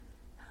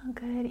Well,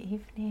 good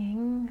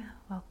evening.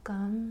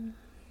 Welcome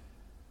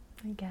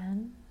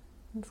again.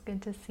 It's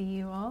good to see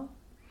you all.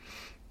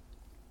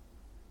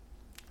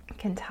 I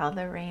can tell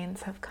the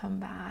rains have come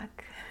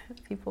back.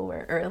 People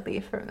were early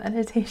for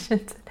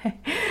meditation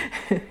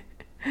today.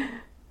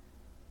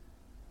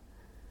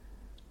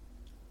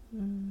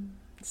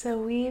 So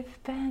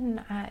we've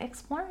been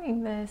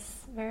exploring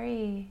this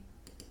very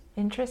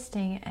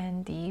interesting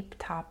and deep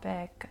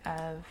topic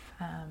of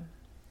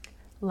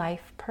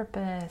life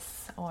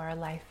purpose, or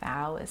life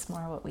vow is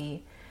more what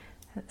we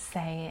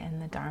say in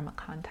the Dharma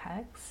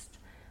context,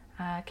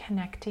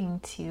 connecting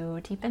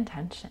to deep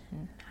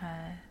intention.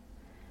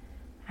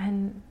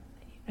 And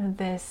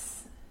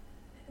this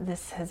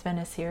has been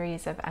a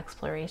series of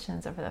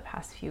explorations over the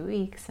past few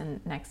weeks, and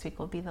next week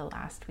will be the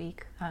last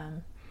week.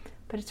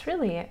 But it's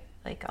really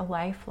like a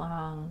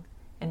lifelong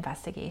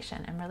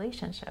investigation and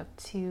relationship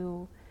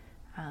to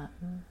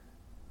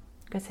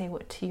could say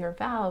what to your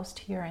vows,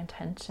 to your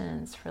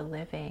intentions for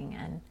living,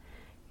 and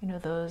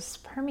those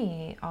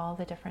permeate all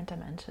the different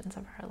dimensions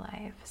of our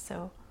life.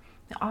 So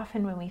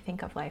often when we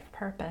think of life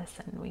purpose,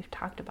 and we've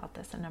talked about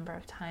this a number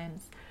of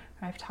times,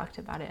 or I've talked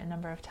about it a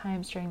number of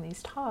times during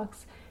these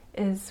talks,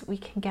 is we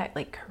can get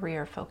like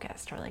career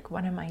focused, or like,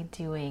 what am I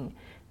doing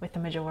with the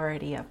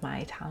majority of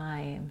my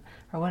time,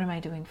 or what am I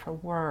doing for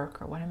work,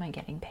 or what am I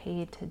getting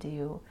paid to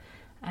do,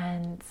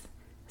 and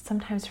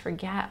sometimes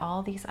forget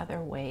all these other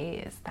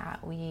ways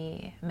that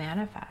we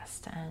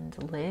manifest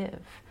and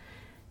live.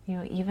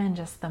 Even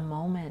just the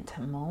moment to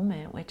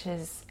moment, which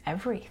is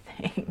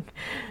everything,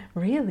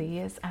 really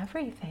is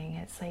everything.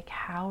 It's like,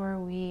 how are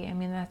we,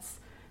 that's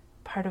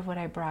part of what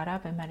I brought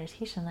up in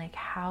meditation, like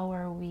how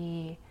are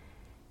we,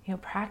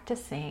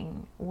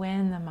 practicing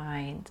when the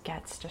mind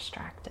gets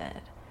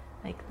distracted,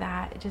 like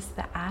that, just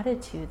the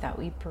attitude that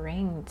we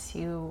bring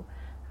to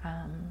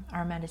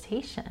our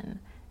meditation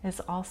is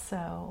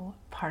also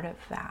part of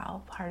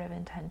vow, part of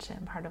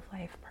intention, part of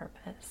life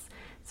purpose.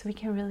 So we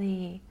can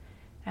really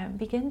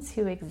begin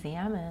to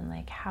examine,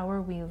 like, how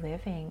are we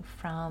living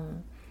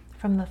from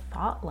the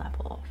thought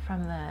level,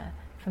 from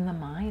the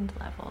mind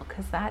level,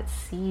 because that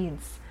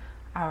seeds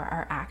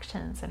our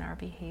actions and our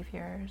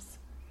behaviors.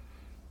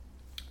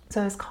 So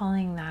I was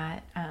calling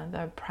that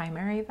the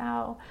primary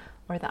vow,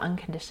 or the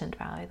unconditioned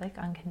vow. I like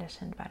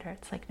unconditioned better.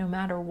 It's like, no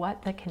matter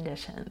what the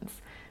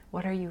conditions,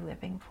 what are you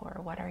living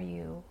for? What are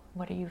you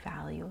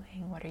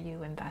valuing? What are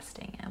you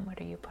investing in? What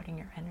are you putting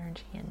your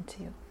energy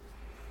into?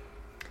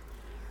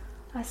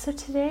 So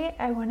today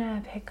I want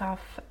to pick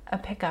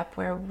up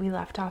where we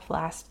left off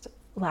last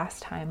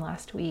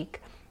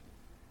week.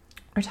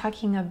 We're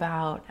talking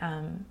about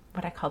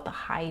what I call the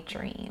high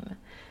dream.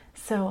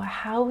 So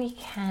how we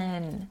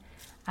can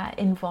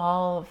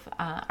involve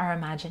our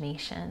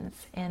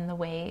imaginations in the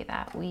way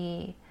that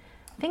we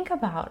think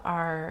about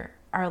our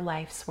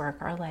life's work,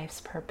 our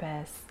life's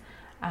purpose.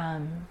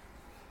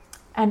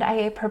 And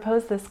I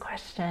propose this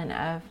question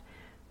of,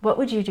 what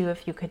would you do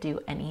if you could do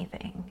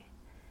anything?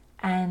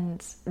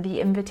 And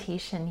the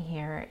invitation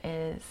here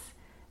is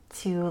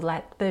to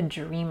let the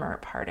dreamer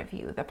part of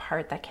you, the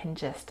part that can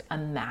just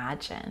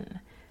imagine,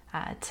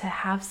 to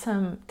have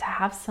some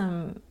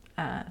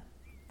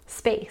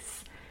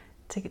space,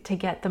 to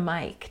get the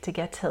mic, to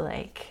get to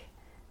like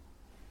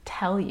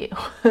tell you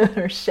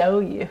or show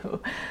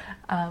you,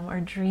 or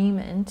dream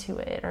into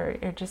it,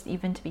 or just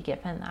even to be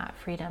given that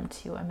freedom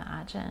to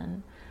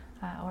imagine,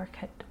 or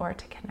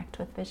to connect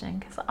with vision.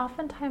 Because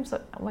oftentimes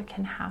what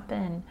can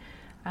happen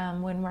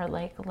when we're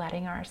like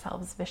letting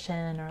ourselves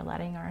vision or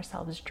letting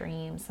ourselves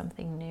dream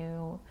something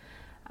new,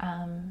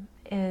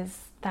 is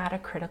that a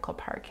critical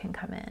part can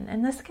come in.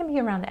 And this can be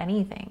around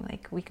anything.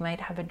 Like, we might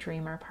have a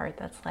dreamer part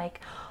that's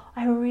like,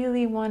 I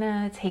really want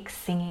to take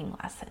singing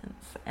lessons.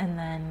 And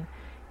then,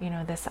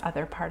 this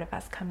other part of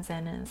us comes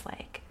in and is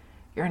like,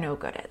 you're no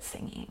good at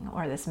singing.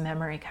 Or this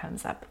memory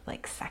comes up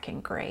like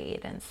second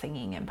grade and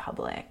singing in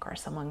public, or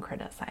someone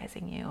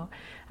criticizing you.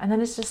 And then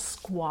it's just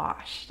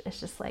squashed. It's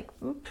just like,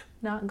 oop,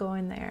 not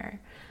going there.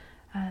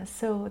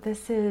 So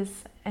this is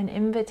an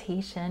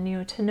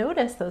invitation, to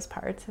notice those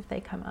parts if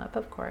they come up.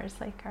 Of course,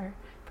 like our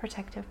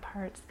protective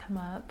parts come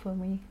up when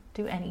we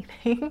do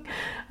anything,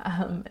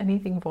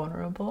 anything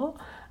vulnerable.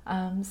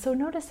 So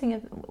noticing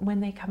it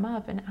when they come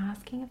up, and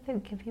asking if they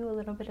give you a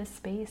little bit of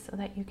space so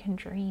that you can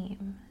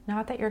dream.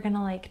 Not that you're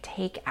gonna like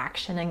take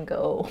action and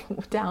go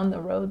down the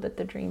road that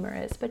the dreamer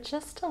is, but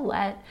just to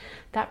let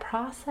that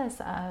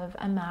process of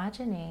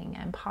imagining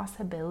and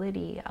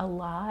possibility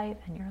alive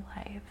in your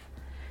life.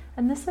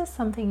 And this is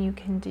something you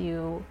can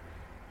do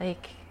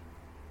like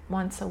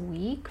once a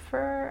week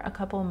for a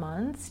couple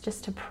months,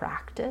 just to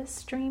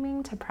practice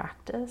dreaming, to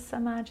practice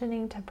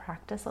imagining, to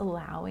practice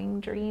allowing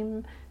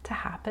dream to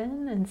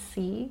happen and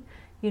see,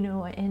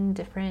 in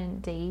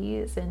different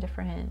days, in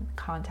different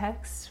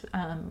contexts.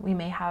 We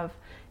may have,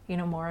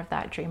 more of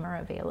that dreamer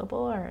available,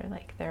 or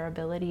like their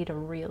ability to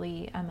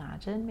really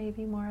imagine may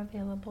be more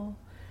available.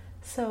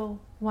 So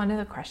one of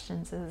the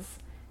questions is,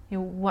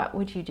 what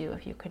would you do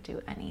if you could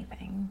do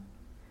anything?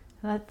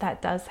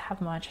 That does have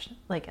much,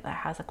 like, that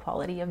has a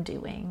quality of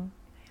doing.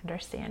 I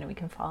understand we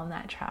can fall in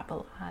that trap a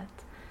lot.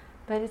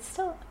 But it's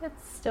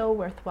still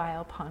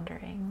worthwhile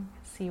pondering,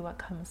 see what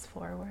comes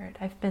forward.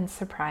 I've been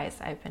surprised.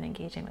 I've been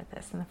engaging with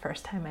this, and the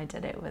first time I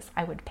did it was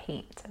I would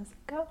paint. I was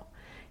like, oh,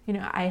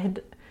 I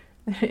had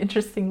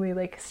interestingly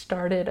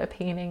started a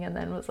painting and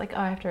then was like,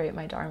 oh, I have to write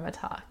my Dharma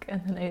talk,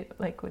 and then I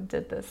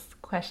did this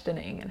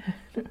questioning, and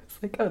it was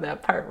like, oh,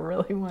 that part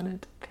really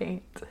wanted to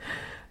paint.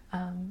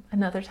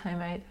 Another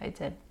time I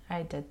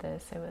did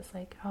this, it was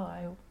like,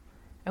 oh,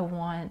 I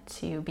want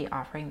to be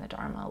offering the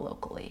Dharma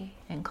locally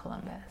in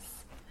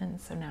Columbus. And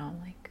so now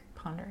I'm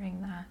pondering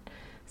that.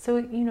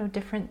 So,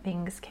 different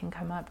things can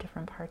come up,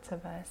 different parts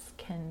of us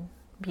can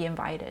be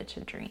invited to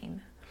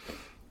dream.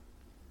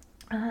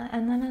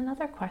 And then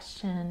another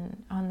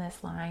question on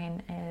this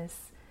line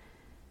is,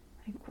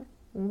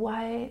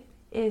 what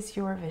is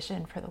your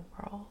vision for the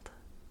world?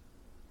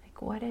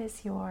 What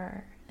is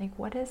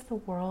the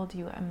world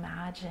you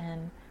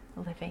imagine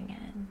living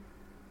in?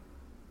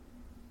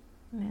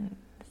 And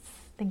let's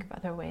think of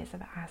other ways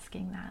of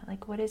asking that.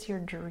 What is your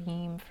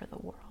dream for the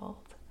world?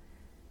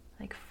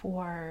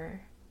 For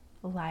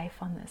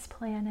life on this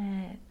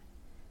planet?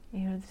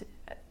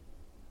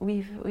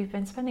 We've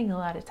been spending a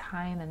lot of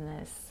time in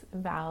this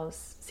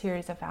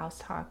series of vows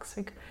talks,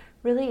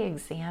 really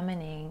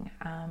examining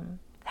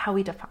how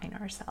we define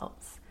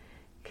ourselves,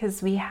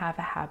 because we have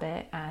a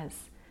habit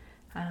as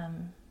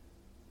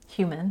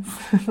humans,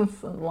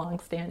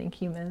 long-standing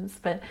humans,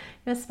 but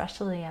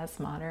especially as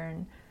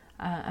modern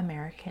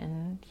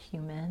American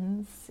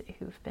humans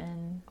who've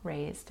been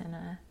raised in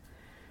a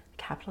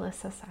capitalist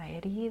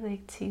society,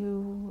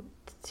 to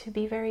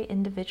be very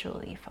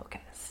individually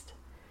focused.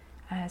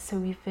 So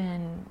we've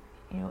been,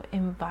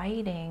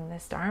 inviting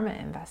this Dharma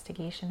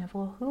investigation of,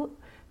 well,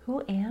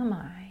 who am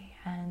I?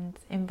 And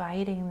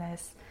inviting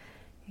this,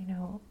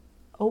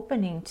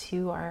 opening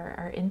to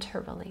our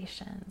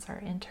interrelations,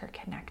 our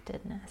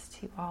interconnectedness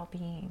to all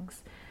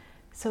beings.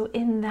 So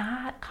in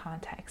that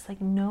context,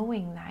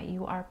 knowing that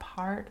you are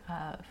part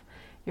of,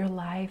 your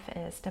life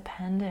is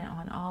dependent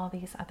on all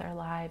these other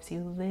lives,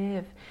 you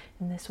live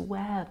in this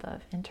web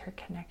of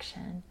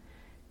interconnection.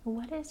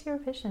 What is your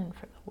vision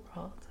for the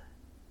world?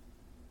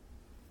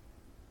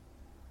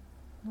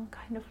 What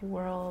kind of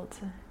world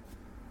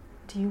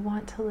do you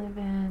want to live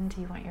in?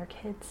 Do you want your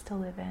kids to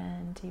live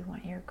in? Do you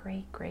want your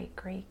great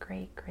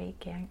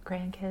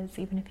grandkids,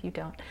 even if you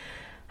don't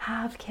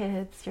have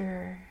kids,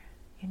 your,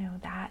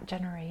 that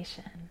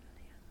generation,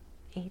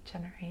 8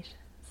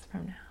 generations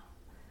from now,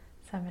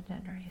 7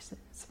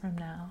 generations from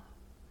now?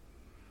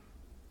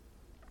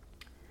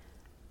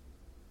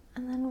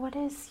 And then what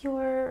is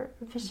your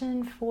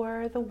vision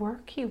for the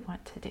work you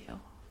want to do?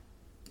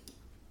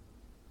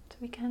 So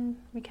we can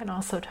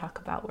also talk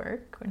about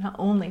work. We're not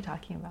only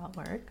talking about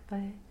work, but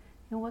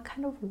what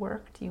kind of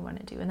work do you want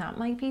to do? And that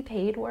might be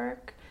paid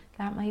work,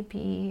 that might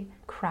be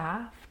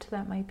craft,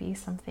 that might be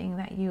something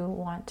that you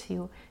want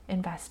to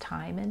invest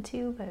time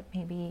into, but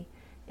maybe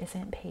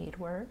isn't paid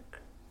work.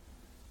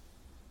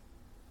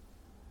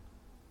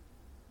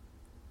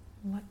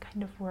 What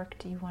kind of work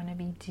do you want to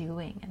be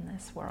doing in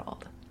this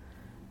world?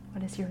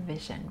 What is your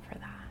vision for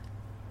that?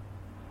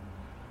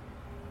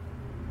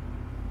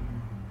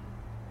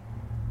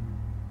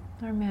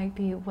 Or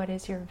maybe, what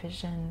is your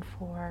vision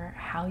for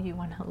how you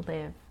want to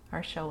live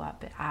or show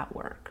up at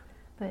work?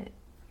 But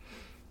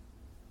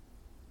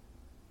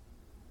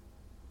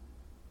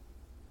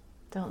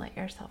don't let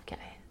yourself get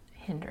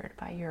hindered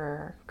by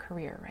your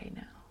career right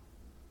now.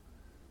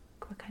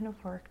 What kind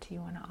of work do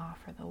you want to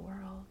offer the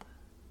world?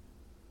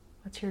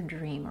 What's your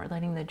dream? Or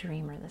letting the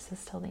dreamer, this is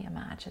still the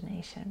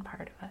imagination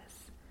part of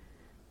us,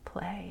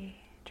 play,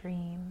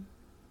 dream.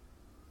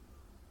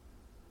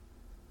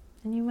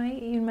 And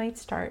you might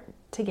start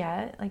to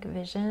get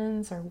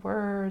visions or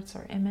words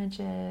or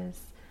images.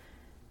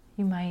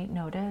 You might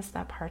notice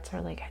that parts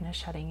are kind of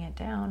shutting it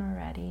down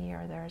already,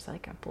 or there's a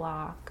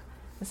block.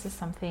 This is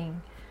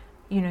something,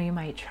 you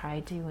might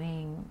try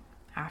doing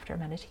after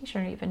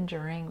meditation or even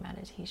during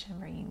meditation,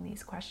 bringing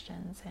these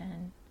questions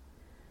in.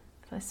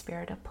 The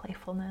spirit of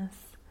playfulness,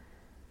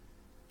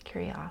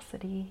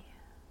 curiosity.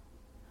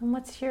 And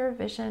what's your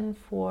vision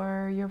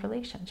for your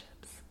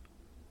relationships?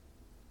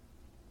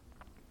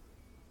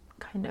 What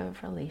kind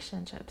of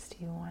relationships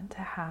do you want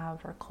to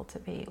have or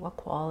cultivate? What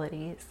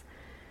qualities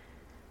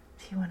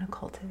do you want to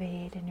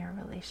cultivate in your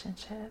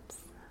relationships?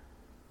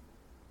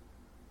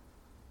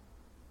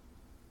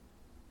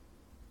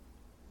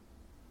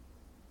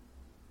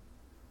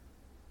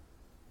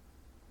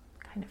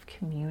 What kind of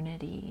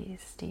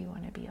communities do you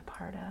want to be a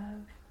part of?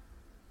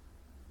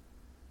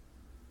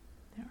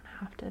 You don't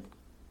have to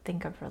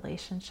think of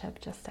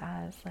relationship just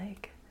as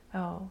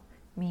oh,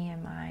 me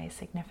and my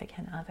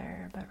significant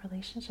other, but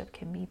relationship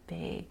can be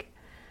big.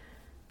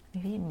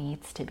 Maybe it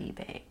needs to be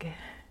big.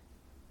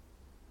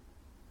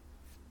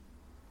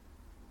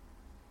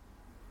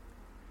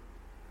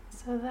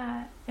 So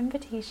that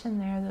invitation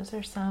there, those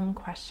are some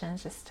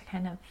questions just to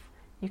kind of,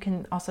 you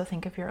can also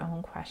think of your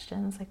own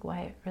questions,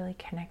 what really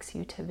connects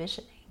you to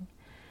visioning.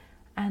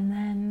 And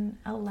then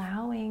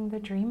allowing the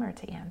dreamer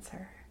to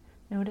answer.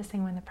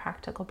 Noticing when the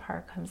practical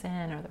part comes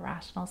in, or the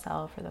rational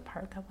self, or the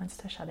part that wants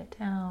to shut it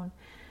down.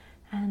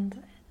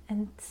 and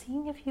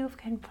seeing if you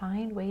can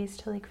find ways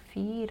to like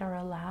feed or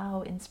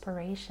allow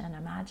inspiration,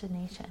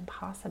 imagination,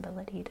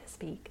 possibility to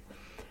speak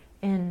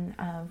in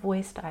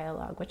voice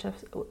dialogue,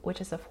 which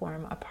is a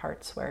form of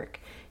parts work.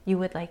 You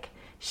would like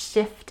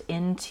shift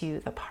into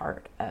the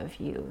part of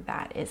you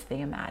that is the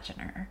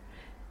imaginer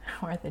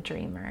or the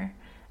dreamer,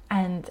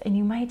 and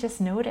you might just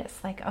notice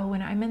like, oh,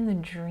 when I'm in the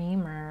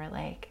dreamer,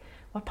 like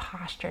what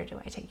posture do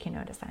I take? You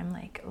notice I'm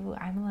like, ooh,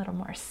 I'm a little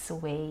more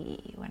sway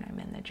when I'm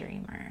in the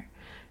dreamer.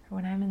 Or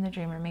when I'm in the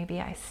dreamer, maybe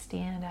I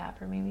stand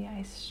up or maybe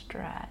I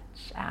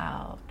stretch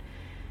out.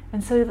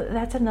 And so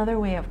that's another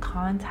way of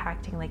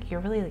contacting, like you're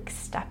really like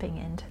stepping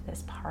into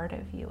this part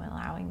of you,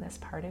 allowing this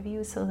part of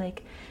you. So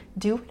like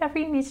do whatever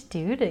you need to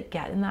do to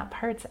get in that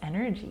part's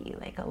energy,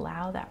 like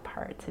allow that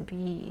part to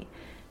be.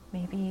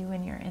 Maybe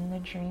when you're in the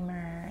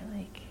dreamer,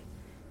 like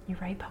you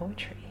write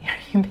poetry or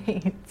you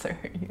paint or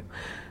you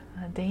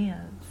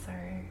dance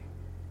or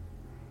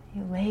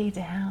you lay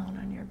down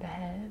on your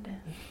bed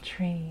and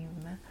dream.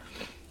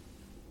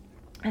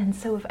 And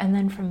so, and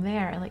then from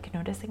there, like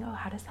noticing, oh,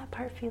 how does that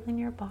part feel in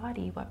your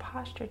body? What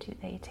posture do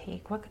they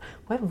take? What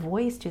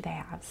voice do they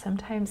have?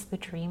 Sometimes the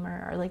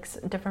dreamer, or like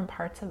different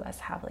parts of us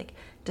have like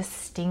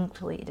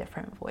distinctly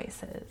different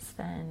voices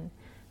than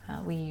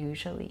we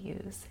usually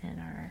use in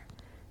our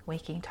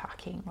waking,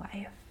 talking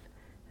life.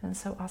 And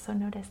so also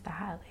notice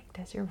that, like,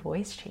 does your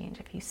voice change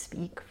if you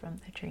speak from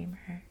the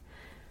dreamer?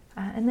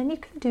 And then you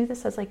can do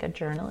this as like a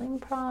journaling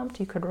prompt.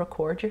 You could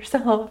record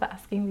yourself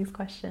asking these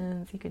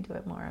questions. You could do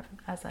it more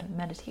as a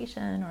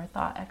meditation or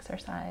thought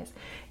exercise.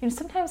 You know,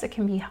 sometimes it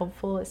can be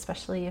helpful,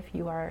 especially if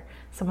you are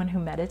someone who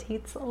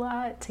meditates a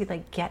lot, to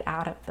like get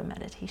out of the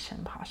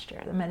meditation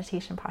posture. The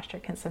meditation posture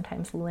can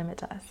sometimes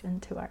limit us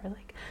into our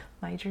like,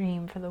 my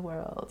dream for the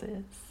world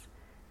is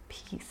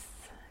peace,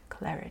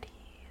 clarity,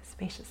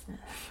 spaciousness,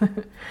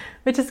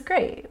 which is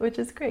great,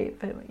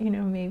 but you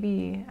know,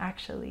 maybe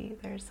actually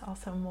there's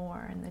also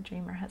more, and the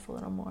dreamer has a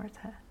little more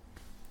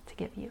to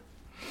give you.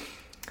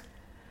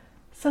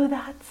 So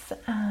that's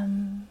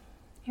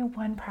you know,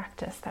 one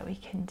practice that we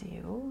can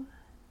do.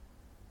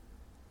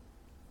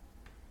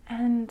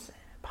 And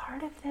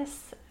part of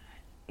this,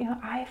 you know,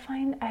 I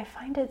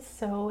find it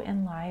so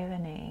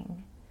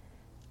enlivening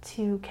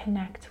to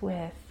connect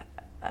with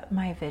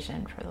my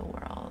vision for the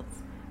world.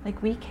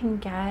 Like we can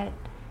get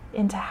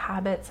into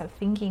habits of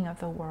thinking of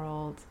the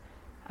world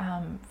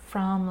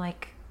from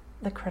like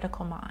the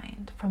critical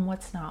mind, from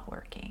what's not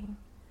working,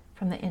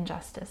 from the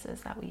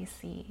injustices that we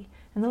see.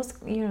 And those,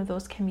 you know,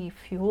 those can be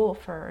fuel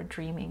for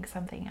dreaming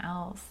something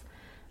else.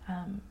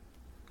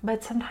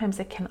 But sometimes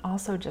it can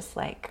also just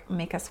like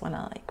make us want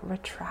to like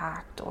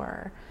retract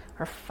or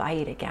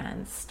fight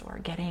against or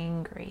get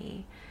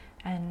angry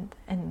and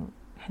kind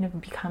of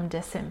become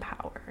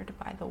disempowered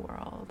by the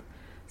world.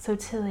 So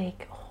to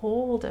like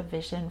hold a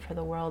vision for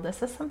the world,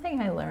 this is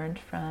something I learned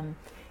from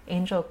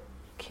Angel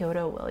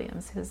Kyoto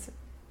Williams, who's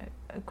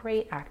a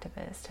great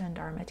activist and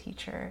Dharma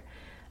teacher.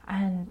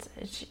 And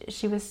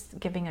she was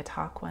giving a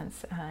talk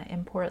once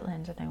in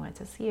Portland, and I went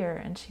to see her,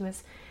 and she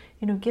was,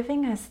 you know,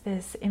 giving us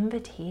this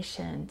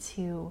invitation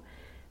to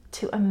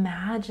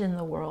imagine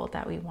the world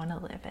that we want to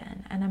live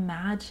in, and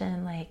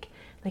imagine like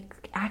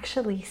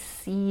actually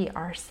see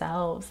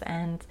ourselves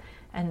and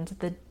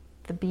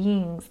the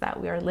beings that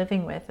we are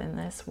living with in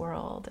this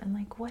world, and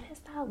like what does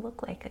that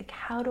look like? Like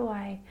how do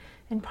I,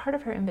 and part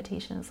of her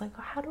invitation is like,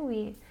 how do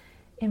we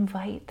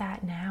invite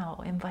that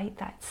now, invite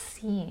that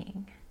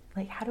seeing?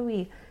 Like how do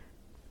we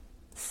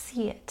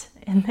see it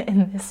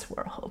in this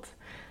world?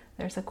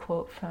 There's a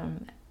quote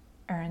from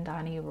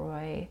Arundhati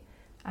Roy,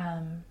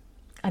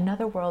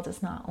 another world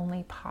is not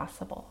only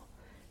possible,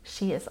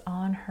 she is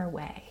on her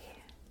way.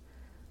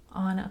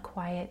 On a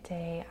quiet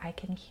day, I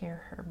can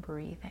hear her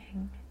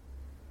breathing.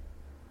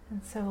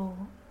 And so,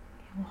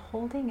 you know,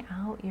 holding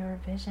out your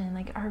vision,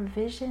 like our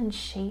vision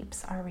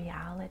shapes our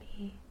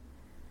reality.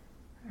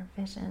 Our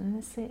vision,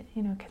 this,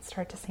 you know, can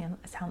start to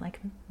sound like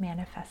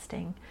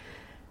manifesting,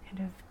 kind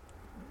of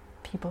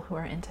people who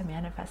are into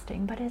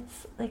manifesting, but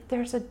it's like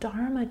there's a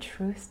Dharma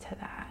truth to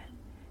that.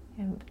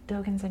 You know,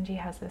 Dogen Zenji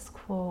has this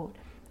quote,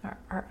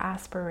 our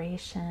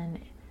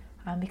aspiration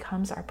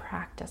becomes our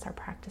practice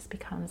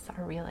becomes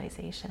our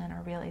realization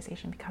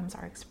becomes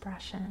our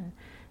expression.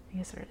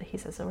 He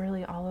says, so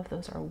really all of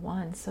those are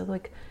one. So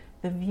like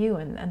the view,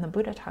 and the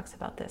Buddha talks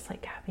about this,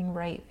 like having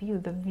right view,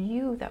 the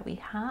view that we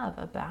have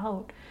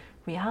about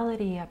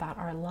reality, about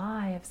our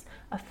lives,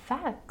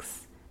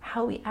 affects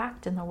how we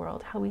act in the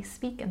world, how we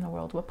speak in the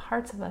world, what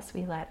parts of us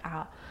we let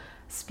out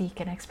speak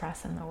and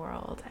express in the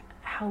world,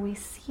 how we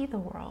see the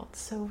world.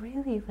 So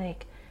really,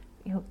 like,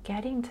 you know,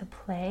 getting to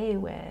play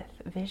with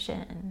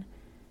vision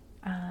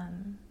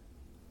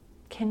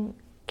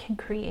can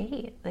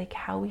create, like,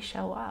 how we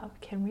show up,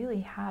 can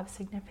really have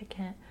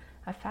significant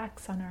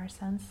effects on our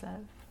sense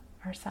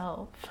of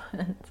ourself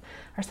and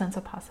our sense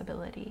of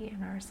possibility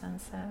and our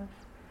sense of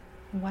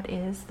what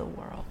is the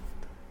world.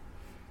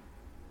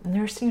 And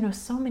there's, you know,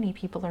 so many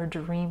people are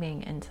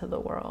dreaming into the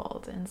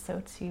world, and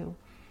so to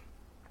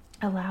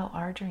allow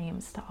our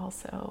dreams to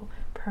also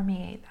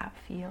permeate that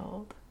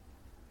field.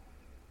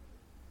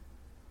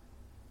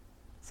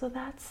 So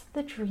that's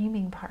the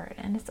dreaming part,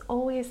 and it's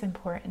always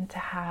important to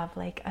have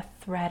like a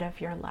thread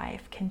of your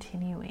life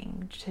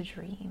continuing to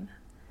dream,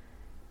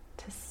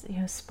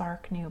 to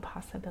spark new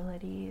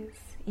possibilities,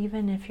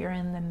 even if you're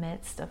in the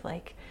midst of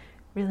like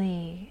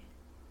really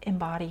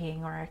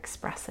embodying or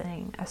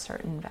expressing a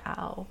certain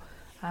vow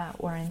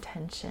or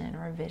intention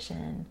or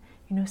vision,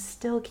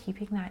 still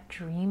keeping that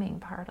dreaming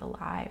part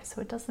alive so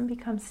it doesn't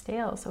become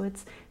stale. So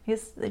it's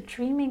because the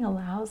dreaming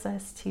allows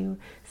us to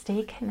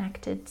stay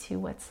connected to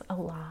what's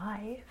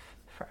alive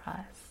for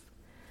us.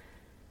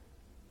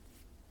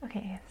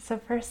 Okay, so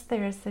first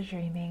there's the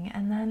dreaming,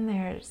 and then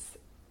there's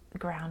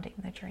grounding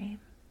the dream.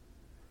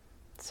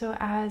 So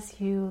as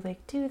you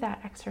do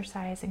that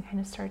exercise and kind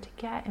of start to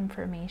get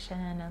information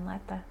and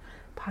let the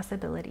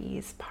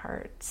possibilities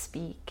part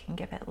speak and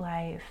give it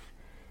life,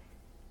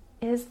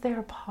 is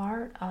there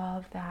part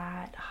of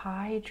that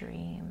high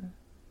dream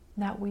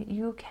that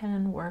you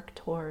can work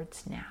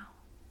towards now?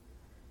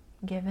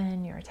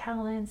 Given your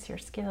talents, your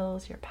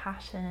skills, your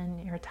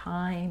passion, your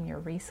time, your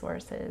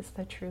resources,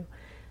 the true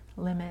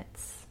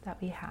limits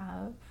that we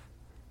have.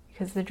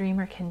 Because the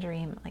dreamer can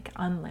dream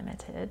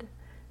unlimited,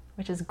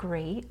 which is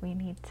great. We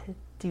need to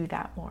do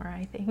that more,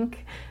 I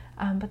think.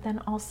 But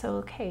then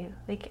also,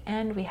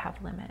 and we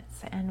have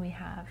limits and we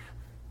have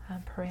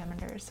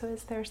parameters. So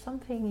is there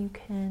something you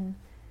can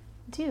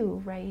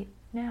do right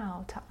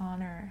now to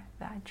honor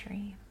that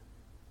dream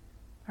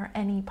or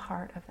any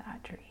part of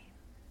that dream?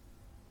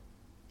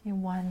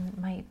 One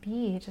might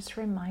be just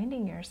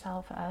reminding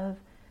yourself of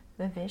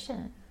the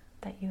vision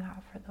that you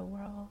have for the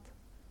world.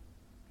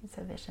 It's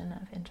a vision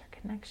of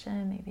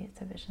interconnection, maybe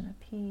it's a vision of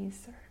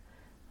peace or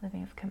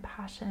living of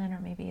compassion, or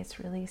maybe it's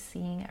really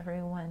seeing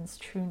everyone's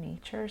true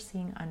nature,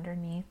 seeing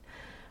underneath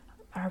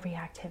our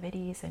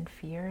reactivities and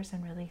fears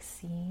and really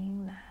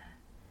seeing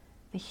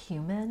the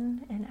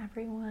human in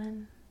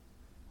everyone.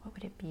 What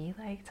would it be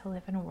like to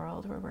live in a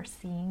world where we're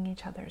seeing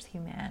each other's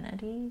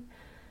humanity,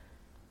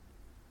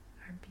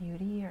 our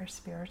beauty, our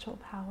spiritual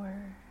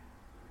power?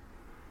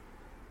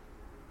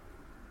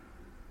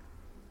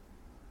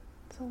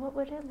 So what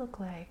would it look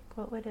like?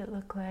 What would it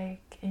look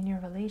like in your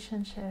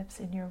relationships,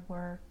 in your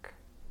work,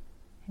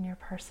 in your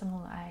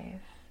personal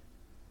life,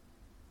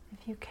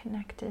 if you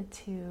connected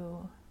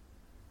to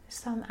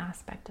some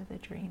aspect of the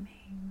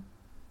dreaming,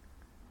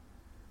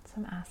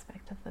 some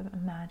aspect of the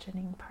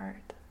imagining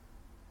part?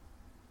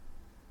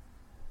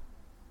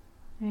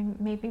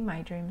 Maybe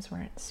my dreams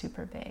weren't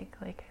super big.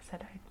 Like I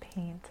said, I'd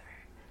paint,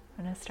 or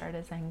I'm going to start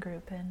a Zen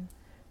group in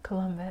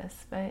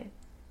Columbus. But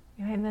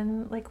and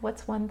then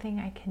what's one thing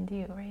I can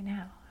do right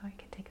now? I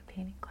could take a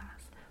painting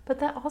class. But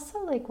that also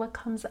what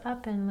comes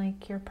up in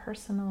your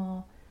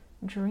personal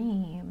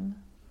dream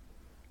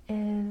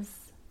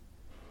is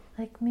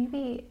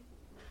maybe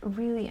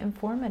really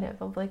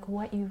informative of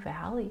what you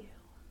value.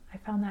 I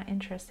found that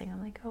interesting.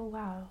 I'm oh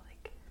wow,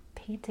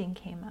 painting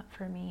came up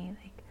for me.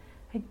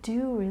 I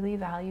do really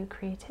value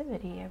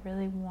creativity. I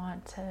really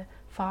want to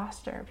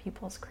foster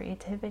people's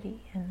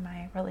creativity in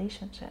my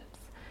relationships,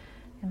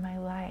 in my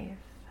life,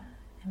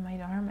 in my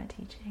Dharma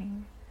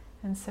teaching.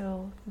 And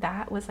so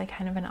that was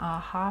kind of an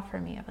aha for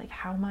me of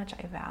how much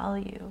I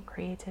value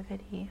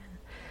creativity and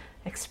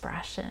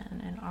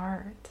expression and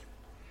art,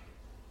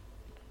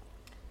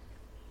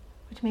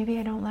 which maybe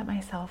I don't let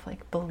myself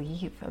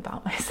believe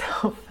about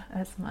myself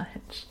as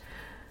much.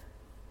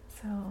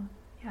 So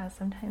yeah,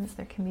 sometimes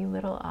there can be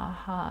little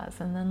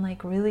ahas, and then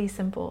really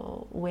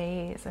simple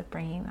ways of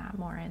bringing that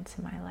more into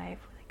my life.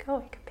 Oh,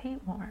 I could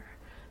paint more.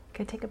 I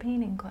could take a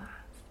painting class.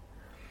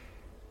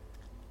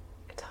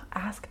 I could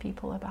ask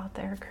people about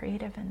their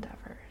creative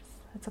endeavors.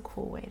 That's a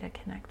cool way to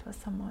connect with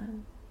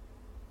someone.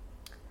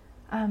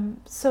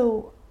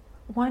 So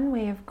one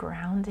way of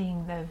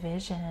grounding the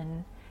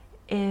vision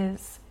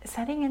is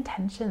setting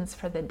intentions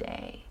for the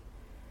day.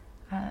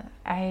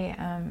 Right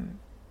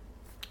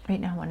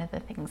now, one of the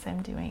things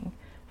I'm doing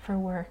for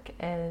work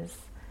is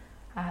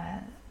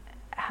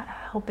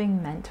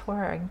helping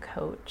mentor and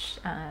coach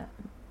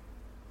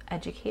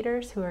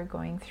educators who are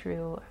going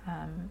through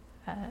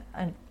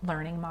a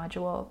learning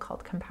module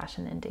called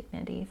Compassion and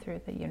Dignity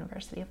through the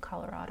University of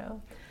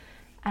Colorado.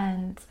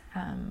 And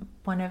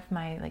one of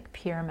my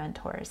peer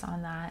mentors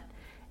on that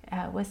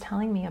was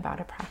telling me about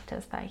a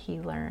practice that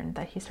he learned,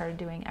 that he started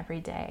doing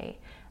every day.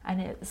 And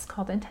it's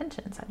called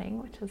intention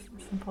setting, which is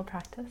a simple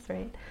practice,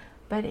 right?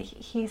 But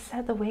he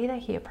said the way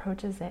that he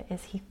approaches it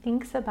is he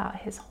thinks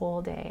about his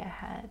whole day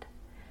ahead.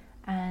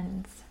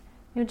 And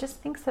just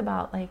thinks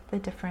about the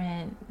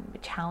different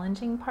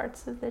challenging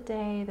parts of the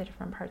day, the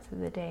different parts of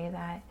the day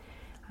that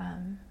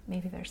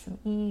maybe there's some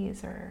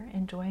ease or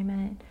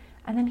enjoyment.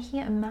 And then he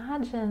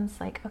imagines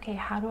okay,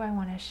 how do I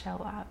want to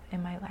show up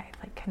in my life,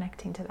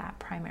 connecting to that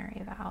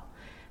primary vow.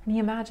 And he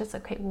imagines,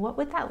 okay, what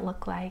would that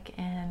look like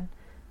in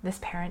this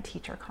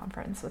parent-teacher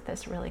conference with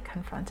this really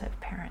confrontive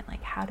parent?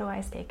 How do I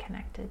stay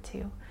connected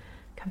to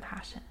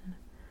compassion?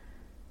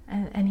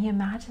 And he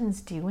imagines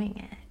doing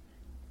it.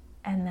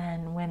 And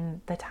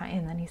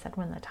then he said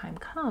when the time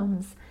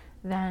comes,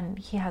 then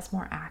he has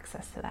more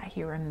access to that.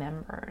 He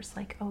remembers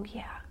oh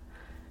yeah,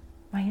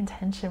 my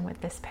intention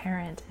with this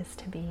parent is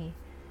to be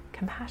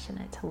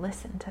compassionate, to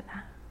listen to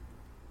them,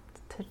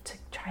 to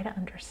try to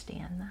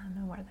understand them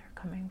and where they're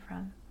coming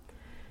from.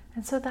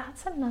 And so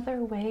that's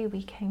another way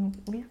we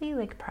can really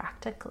like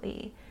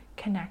practically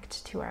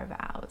connect to our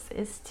vows,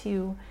 is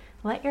to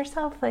let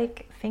yourself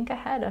like think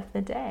ahead of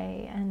the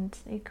day. And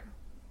like,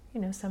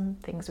 you know, some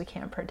things we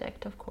can't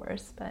predict, of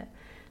course, but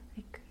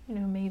like, you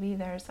know, maybe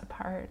there's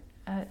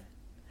a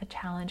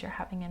challenge you're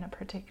having in a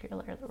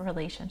particular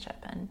relationship,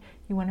 and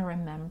you want to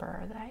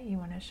remember that you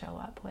want to show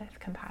up with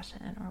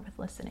compassion or with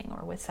listening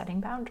or with setting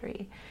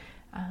boundary.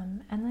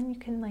 And then you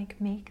can like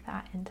make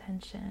that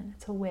intention.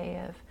 It's a way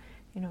of,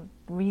 you know,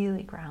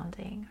 really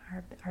grounding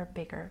our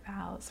bigger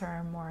vows, or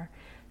our more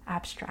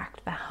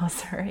abstract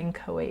vows or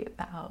inchoate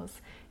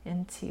vows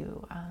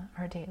into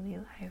our daily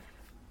life.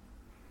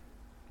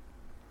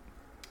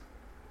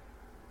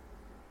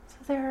 So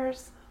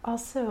there's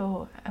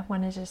also, I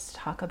want to just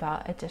talk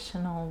about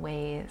additional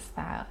ways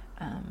that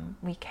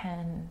we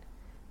can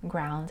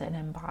ground and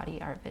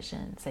embody our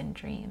visions and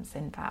dreams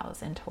and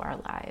vows into our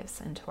lives,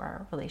 into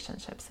our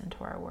relationships, into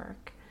our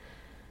work.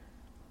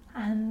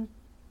 And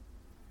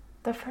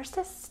the first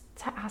is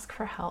to ask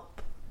for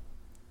help.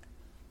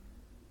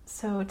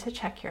 So to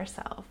check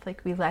yourself,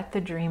 like we let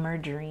the dreamer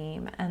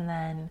dream, and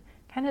then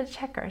kind of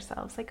check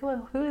ourselves, like,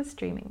 well, who is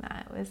dreaming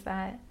that? Was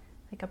that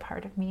like a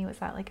part of me? Was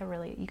that like a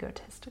really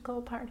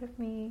egotistical part of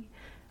me?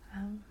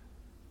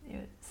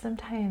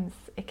 Sometimes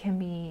it can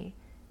be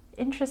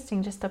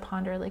interesting just to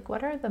ponder, like,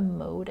 what are the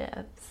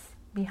motives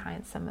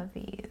behind some of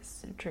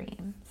these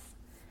dreams?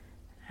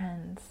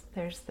 And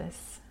there's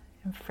this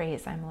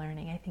phrase I'm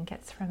learning, I think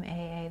it's from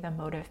AA, the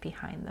motive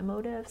behind the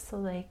motive. So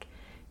like,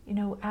 you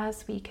know,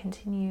 as we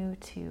continue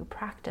to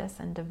practice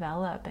and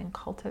develop and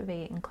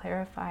cultivate and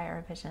clarify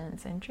our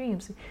visions and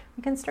dreams,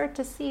 we can start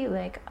to see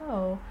like,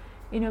 oh,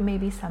 you know,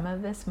 maybe some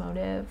of this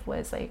motive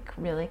was like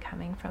really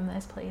coming from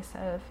this place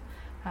of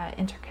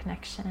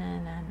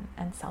interconnection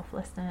and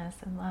selflessness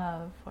and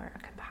love or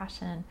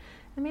compassion.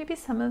 And maybe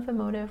some of the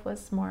motive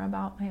was more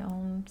about my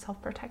own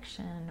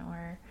self-protection,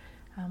 or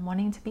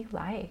wanting to be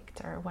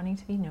liked, or wanting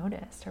to be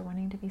noticed, or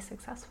wanting to be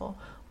successful,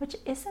 which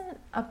isn't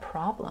a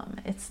problem.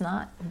 It's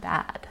not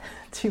bad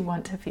to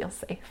want to feel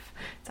safe.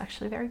 It's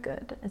actually very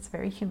good. It's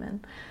very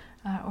human.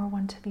 Or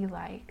want to be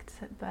liked.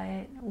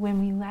 But when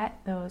we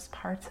let those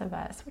parts of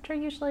us, which are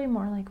usually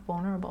more like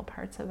vulnerable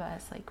parts of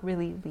us, like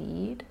really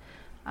lead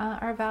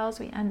our vows,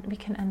 we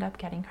can end up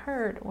getting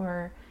hurt,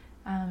 or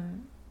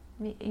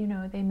you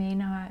know, they may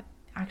not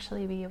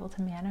actually be able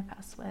to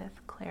manifest with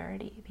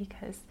clarity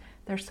because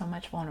there's so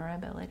much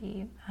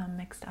vulnerability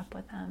mixed up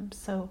with them.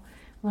 So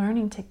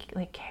learning to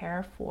like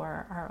care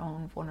for our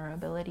own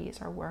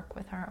vulnerabilities, or work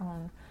with our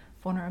own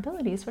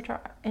vulnerabilities, which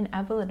are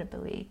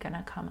inevitably going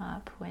to come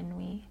up when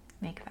we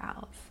make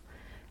vows,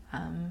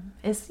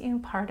 is, you know,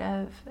 part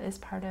of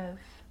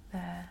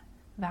the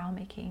vow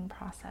making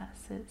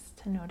process, is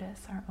to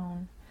notice our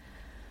own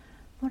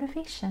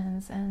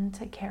motivations and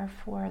to care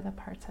for the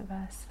parts of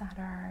us that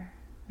are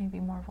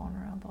maybe more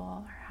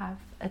vulnerable or have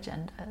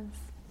agendas,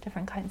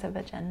 different kinds of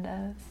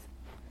agendas.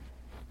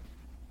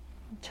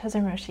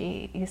 Chozen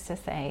Roshi used to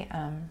say,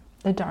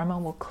 the Dharma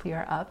will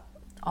clear up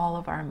all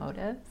of our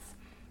motives.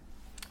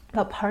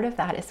 But part of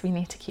that is we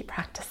need to keep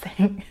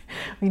practicing.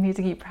 We need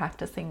to keep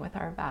practicing with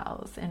our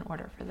vows in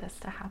order for this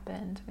to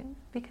happen.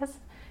 Because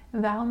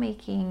vow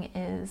making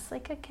is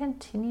like a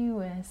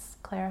continuous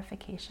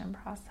clarification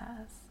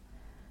process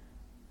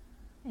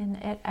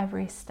at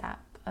every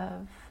step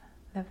of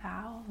the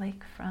vow,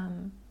 like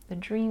from the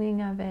dreaming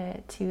of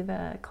it to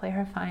the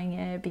clarifying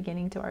it,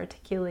 beginning to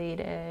articulate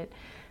it,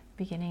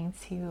 beginning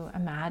to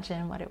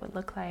imagine what it would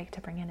look like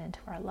to bring it into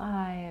our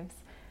lives,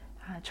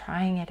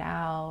 trying it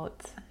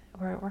out.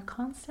 We're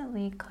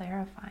constantly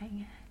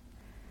clarifying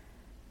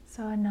it.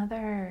 So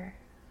another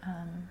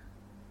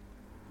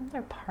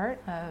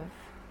part of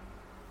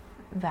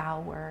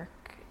vow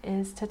work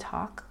is to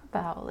talk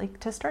about, like,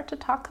 to start to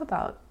talk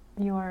about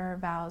your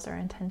vows or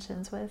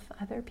intentions with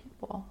other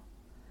people.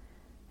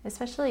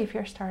 Especially if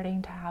you're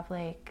starting to have,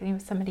 like, you know,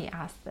 somebody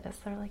asked this,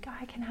 they're like,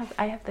 oh,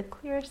 I have the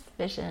clearest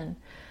vision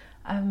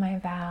of my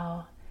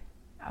vow,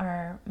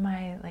 or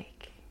my,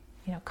 like,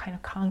 you know, kind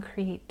of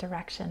concrete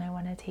direction I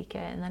want to take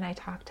it, and then I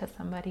talk to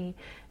somebody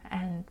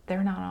and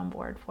they're not on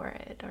board for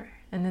it,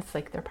 and it's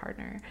like their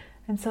partner,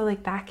 and so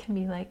like that can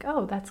be like,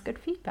 oh, that's good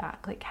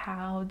feedback. Like,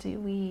 how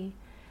do we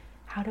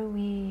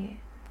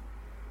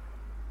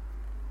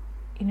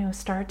you know,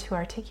 start to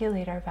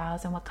articulate our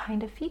vows, and what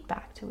kind of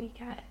feedback do we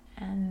get,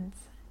 and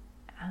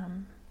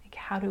like,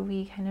 how do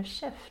we kind of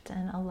shift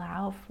and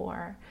allow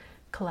for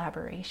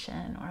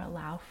collaboration, or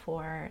allow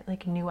for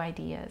like new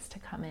ideas to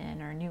come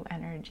in, or new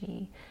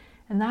energy.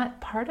 And that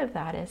part of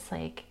that is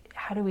like,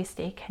 how do we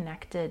stay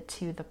connected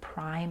to the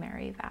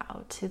primary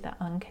vow, to the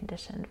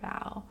unconditioned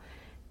vow?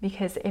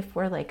 Because if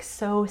we're like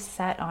so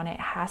set on it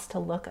has to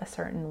look a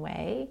certain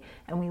way,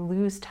 and we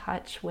lose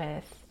touch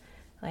with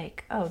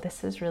like, oh,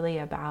 this is really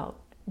about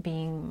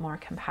being more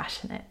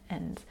compassionate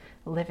and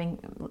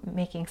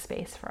making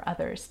space for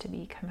others to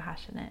be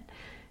compassionate,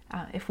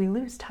 if we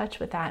lose touch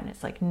with that, and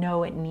it's like,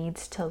 no, it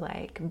needs to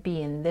like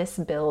be in this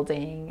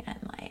building and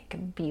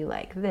like be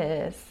like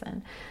this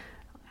and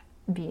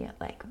be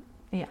like,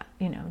 yeah,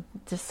 you know,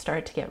 just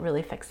start to get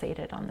really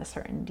fixated on the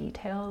certain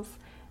details,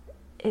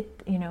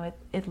 it, you know,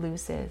 it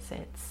loses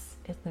its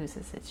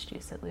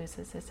juice, it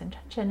loses its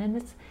intention. And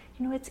it's,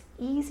 you know, it's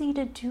easy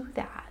to do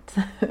that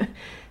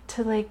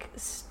to like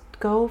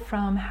go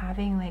from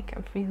having like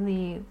a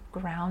really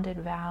grounded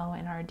vow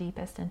in our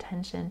deepest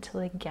intention to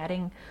like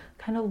getting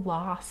kind of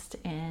lost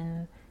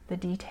in the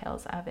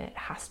details of it.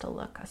 Has to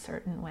look a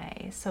certain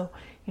way. So,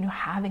 you know,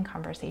 having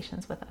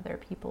conversations with other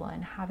people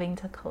and having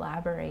to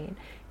collaborate,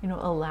 you know,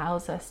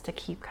 allows us to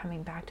keep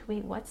coming back to,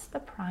 wait, what's the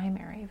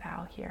primary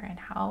vow here, and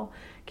how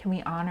can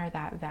we honor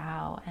that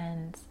vow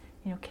and,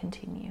 you know,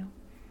 continue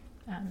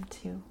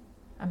to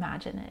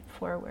imagine it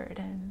forward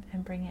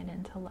and bring it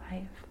into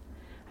life.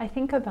 I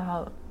think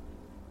about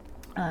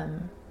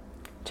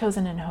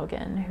Chosen and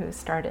Hogan, who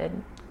started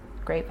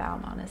Great Vow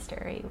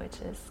Monastery, which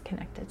is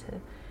connected to,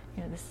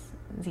 you know, this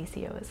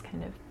ZCO is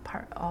kind of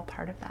all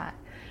part of that.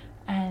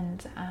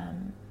 And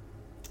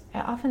I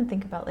often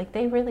think about, like,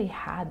 they really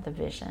had the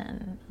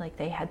vision, like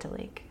they had to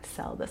like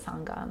sell the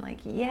Sangha and like,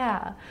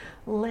 yeah,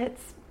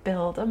 let's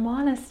build a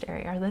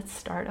monastery, or let's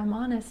start a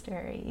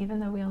monastery, even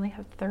though we only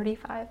have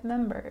 35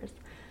 members.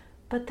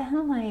 But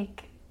then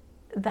like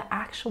the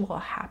actual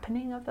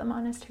happening of the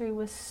monastery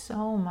was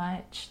so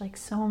much, like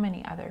so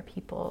many other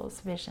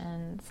people's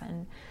visions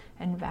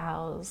and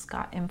vows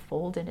got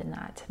enfolded in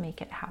that to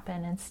make it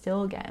happen, and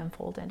still get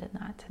enfolded in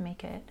that to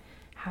make it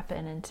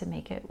happen and to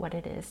make it what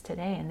it is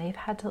today. And they've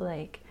had to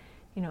like,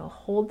 you know,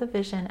 hold the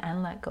vision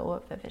and let go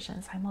of the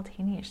vision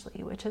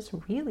simultaneously, which is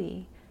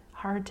really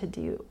hard to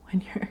do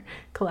when you're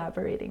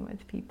collaborating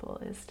with people,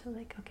 is to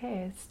like,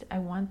 okay, I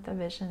want the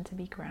vision to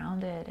be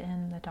grounded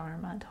in the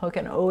Dharma.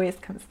 Hogan always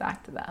comes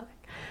back to that,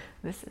 like,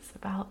 this is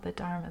about the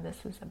Dharma,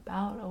 this is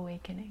about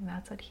awakening,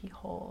 that's what he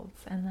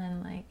holds. And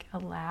then like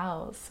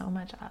allows so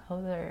much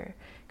other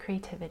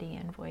creativity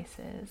and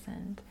voices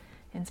and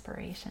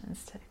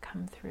inspirations to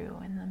come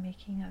through in the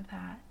making of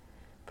that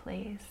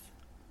place.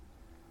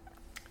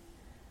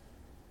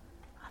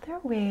 Other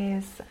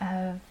ways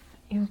of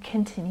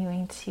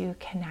continuing to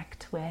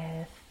connect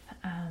with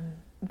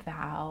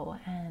vow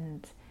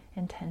and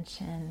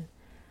intention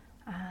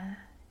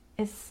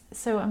is,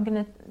 so I'm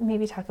going to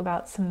maybe talk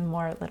about some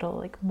more little,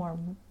 like more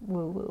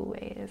woo-woo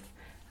ways.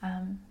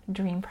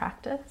 Dream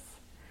practice.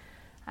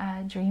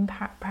 Dream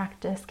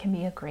practice can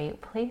be a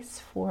great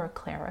place for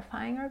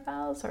clarifying our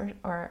vows,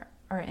 or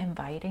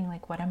inviting,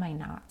 like, what am I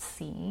not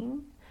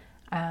seeing?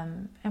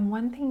 And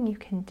one thing you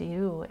can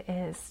do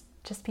is,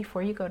 just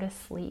before you go to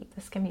sleep,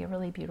 this can be a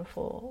really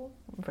beautiful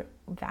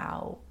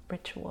vow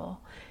ritual,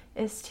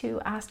 is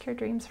to ask your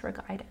dreams for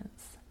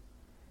guidance.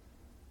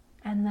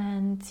 And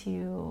then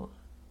to,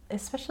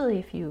 especially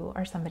if you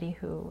are somebody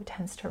who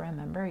tends to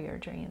remember your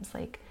dreams,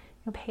 like,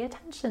 you know, pay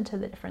attention to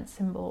the different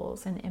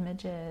symbols and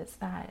images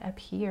that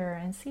appear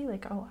and see,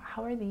 like, oh,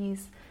 how are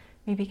these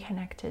maybe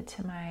connected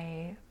to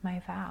my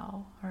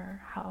vow?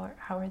 Or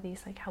how are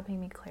these like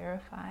helping me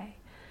clarify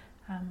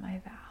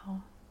my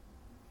vow?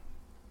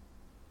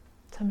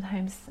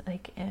 Sometimes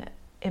like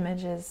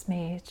images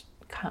may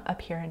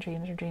appear in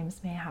dreams, or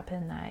dreams may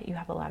happen that you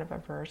have a lot of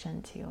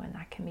aversion to, and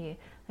that can be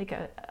like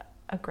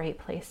a great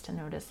place to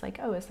notice, like,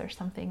 oh, is there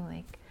something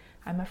like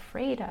I'm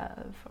afraid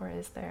of, or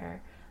is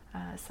there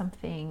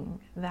something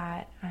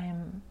that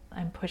I'm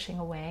pushing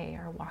away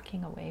or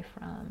walking away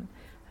from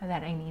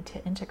that I need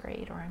to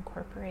integrate or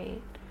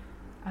incorporate?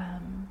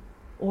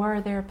 Or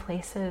there are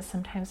places,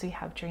 sometimes we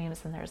have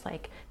dreams and there's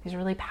like these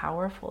really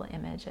powerful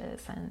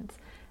images, and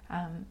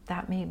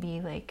that may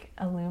be like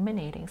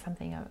illuminating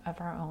something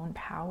of our own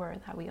power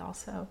that we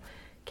also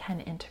can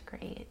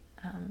integrate,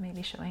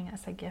 maybe showing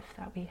us a gift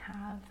that we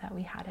have that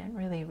we hadn't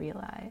really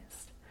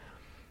realized.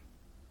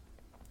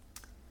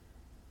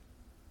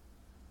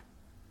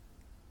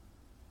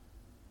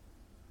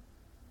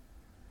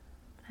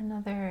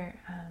 Another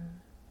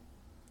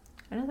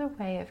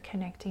way of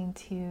connecting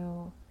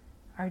to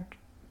our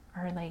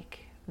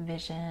like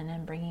vision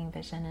and bringing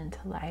vision into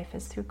life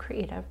is through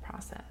creative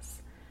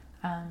process.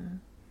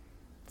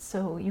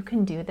 So you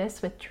can do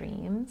this with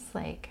dreams,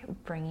 like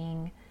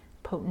bringing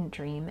potent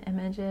dream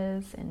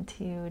images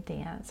into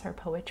dance or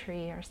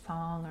poetry or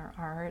song or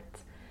art.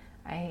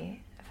 I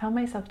found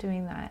myself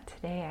doing that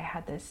today. I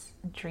had this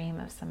dream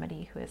of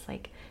somebody who is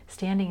like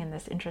standing in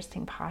this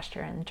interesting posture,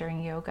 and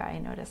during yoga I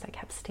noticed I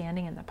kept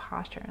standing in the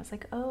posture, and I was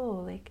like,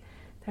 oh, like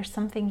there's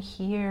something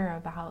here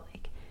about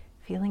like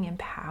feeling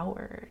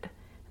empowered.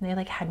 And they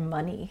like had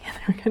money, and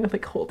they were kind of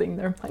like holding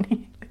their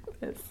money like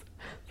this.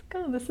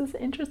 Oh, this is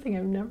interesting.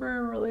 I've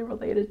never really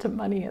related to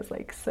money as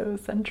like so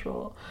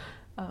central.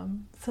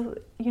 So,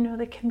 you know,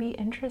 that can be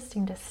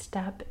interesting to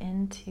step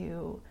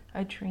into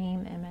a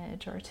dream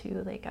image, or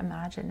to like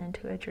imagine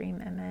into a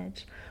dream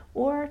image,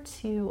 or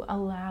to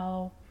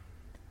allow,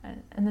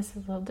 and this is a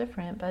little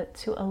different, but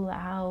to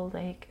allow,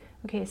 like,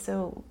 okay,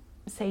 so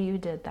say you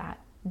did that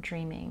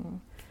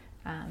dreaming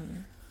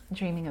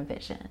a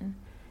vision.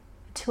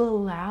 to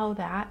allow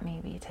that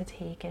maybe to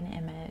take an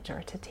image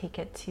or to take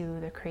it to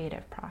the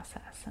creative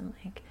process, and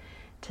like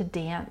to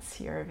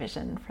dance your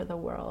vision for the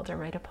world, or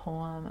write a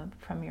poem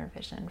from your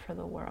vision for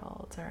the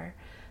world, or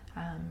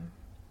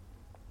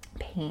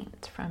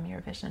paint from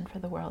your vision for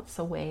the world. It's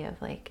a way of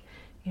like,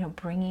 you know,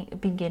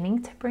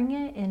 beginning to bring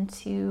it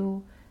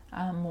into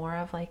more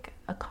of like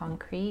a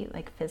concrete,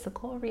 like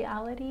physical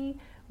reality,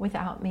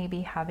 without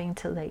maybe having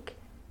to like,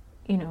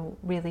 you know,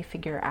 really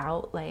figure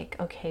out like,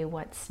 okay,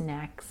 what's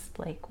next?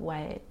 Like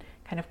what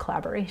kind of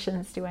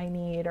collaborations do I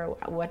need, or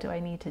what do I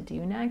need to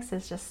do next?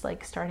 Is just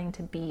like starting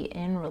to be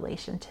in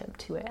relationship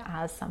to it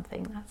as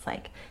something that's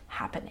like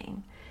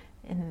happening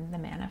in the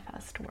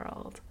manifest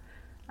world.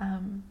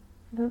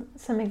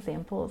 Some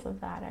examples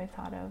of that I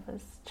thought of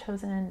was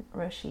Chosen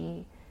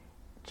Roshi.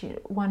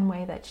 One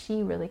way that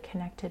she really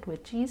connected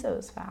with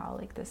Jizo's vow,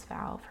 like this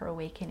vow for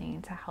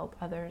awakening, to help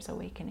others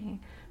awaken,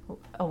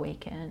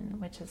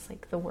 which is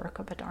like the work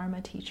of a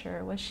Dharma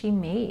teacher, was she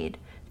made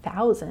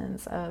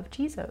thousands of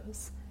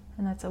Jizos.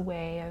 And that's a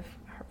way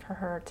for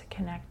her to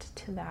connect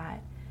to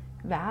that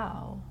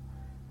vow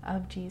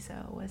of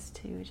Jizo, was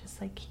to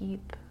just like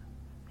keep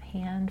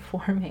hand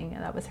forming.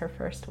 And that was her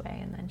first way.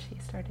 And then she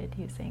started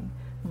using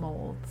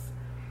molds.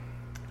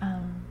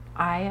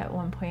 I at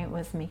one point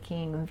was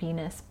making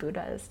Venus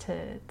Buddhas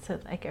to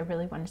like, I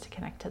really wanted to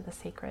connect to the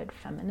sacred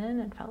feminine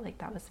and felt like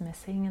that was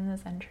missing in the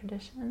Zen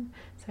tradition.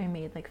 So I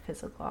made like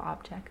physical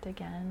object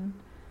again.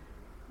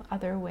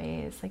 Other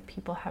ways, like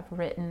people have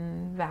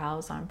written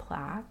vows on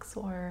plaques,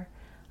 or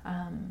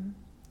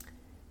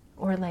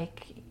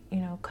like, you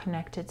know,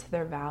 connected to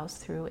their vows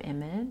through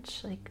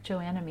image. Like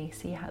Joanna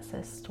Macy has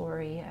this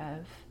story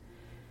of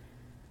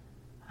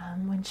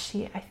when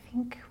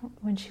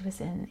she was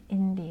in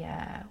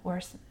India,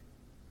 or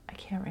I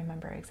can't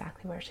remember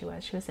exactly where she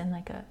was. She was in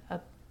like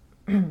a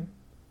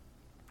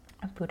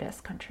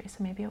Buddhist country,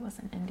 so maybe it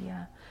wasn't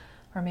India,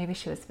 or maybe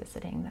she was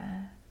visiting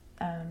the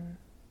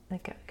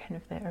like a, kind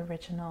of the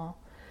original,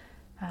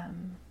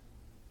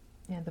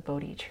 you know, the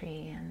Bodhi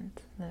tree and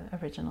the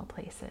original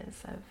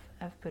places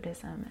of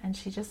Buddhism. And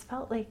she just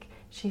felt like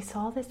she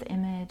saw this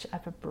image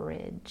of a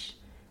bridge,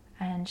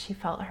 and she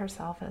felt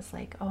herself as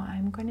like, oh,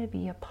 I'm going to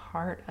be a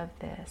part of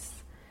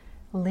this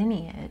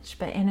lineage,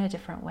 but in a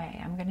different way.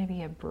 I'm going to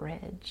be a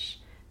bridge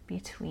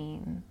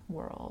between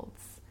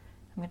worlds.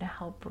 I'm going to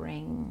help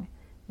bring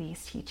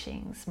these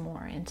teachings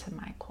more into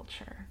my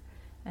culture.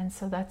 And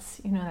so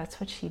that's, you know, that's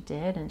what she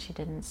did, and she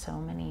did in so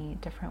many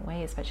different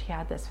ways, but she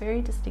had this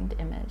very distinct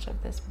image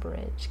of this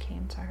bridge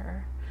came to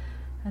her.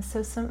 And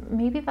so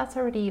maybe that's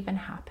already even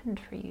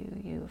happened for you.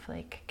 You've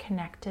like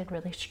connected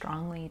really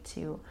strongly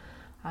to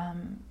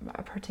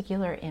a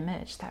particular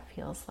image that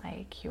feels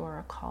like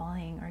your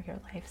calling or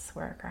your life's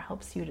work, or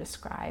helps you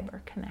describe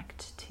or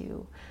connect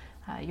to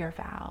your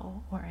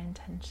vow or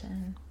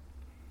intention.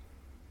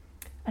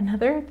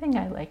 Another thing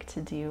I like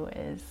to do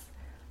is,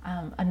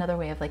 another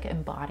way of like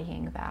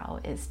embodying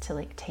vow is to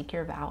like take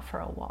your vow for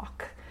a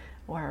walk,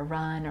 or a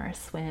run, or a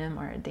swim,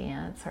 or a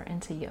dance, or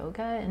into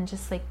yoga, and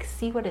just like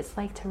see what it's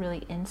like to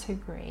really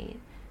integrate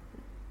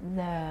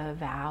the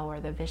vow or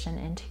the vision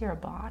into your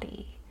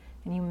body.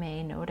 And you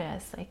may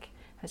notice, like,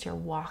 as you're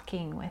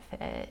walking with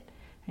it,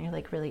 and you're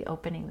like really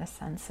opening the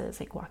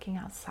senses, like walking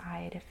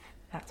outside, if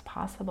that's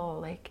possible,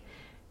 like,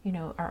 you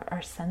know,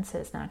 our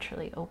senses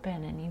naturally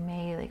open, and you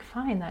may like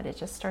find that it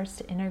just starts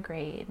to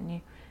integrate, and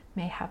you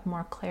may have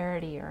more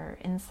clarity or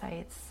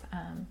insights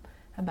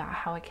about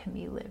how it can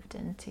be lived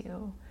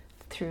into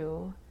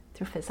through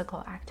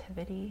physical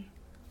activity.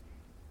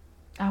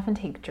 I often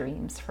take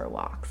dreams for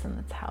walks, and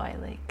that's how I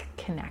like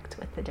connect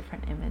with the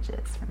different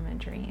images from a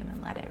dream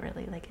and let it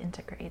really like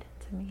integrate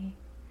into me.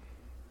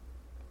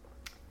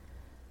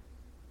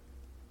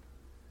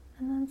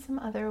 And then some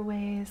other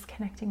ways,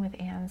 connecting with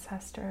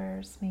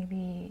ancestors.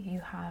 Maybe you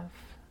have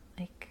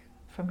like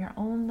from your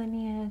own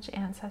lineage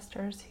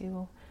ancestors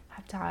who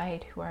have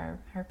died, who are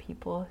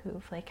people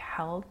who've like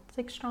held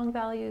like strong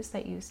values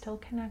that you still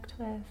connect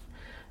with.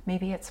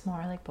 Maybe it's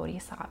more like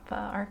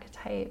bodhisattva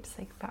archetypes,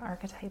 like the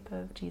archetype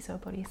of Jizo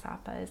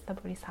Bodhisattva is the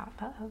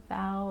bodhisattva of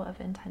vow,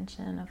 of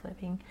intention, of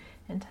living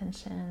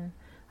intention.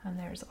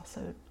 There's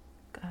also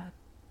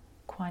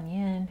Kuan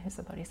Yin, who's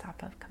the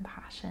bodhisattva of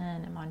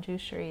compassion, and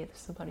Manjushri,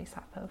 who's the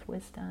bodhisattva of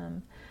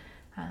wisdom.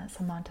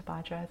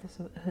 Samantabhadra,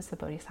 who's the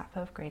bodhisattva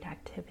of great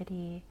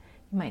activity.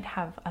 You might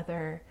have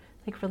other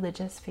like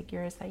religious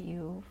figures that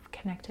you've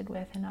connected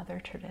with in other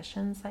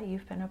traditions that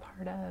you've been a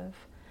part of.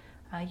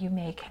 You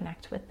may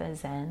connect with the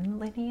Zen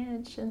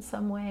lineage in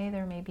some way.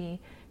 There may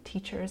be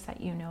teachers that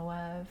you know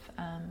of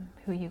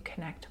who you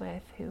connect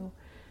with, who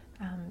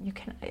you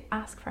can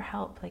ask for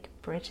help, like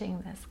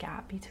bridging this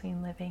gap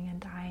between living and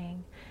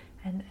dying,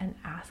 and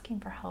asking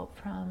for help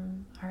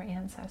from our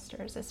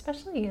ancestors,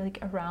 especially like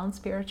around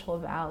spiritual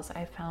vows.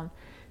 I found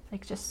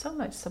like just so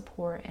much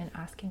support in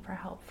asking for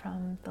help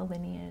from the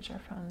lineage or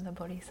from the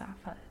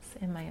bodhisattvas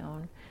in my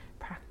own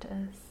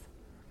practice.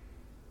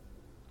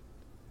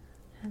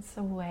 It's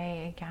a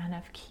way, again,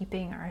 of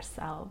keeping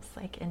ourselves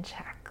like in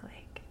check,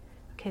 like,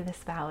 okay,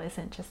 this vow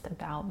isn't just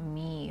about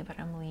me, but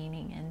I'm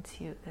leaning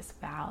into this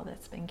vow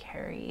that's been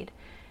carried.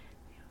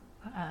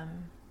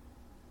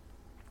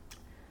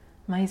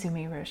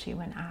 Maizumi Roshi,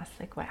 when asked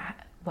like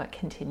what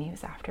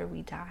continues after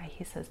we die,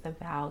 he says the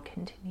vow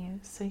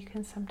continues. So you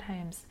can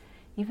sometimes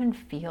even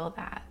feel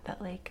that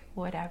like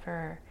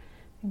whatever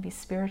maybe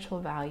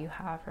spiritual vow you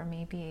have, or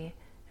maybe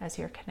as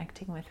you're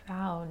connecting with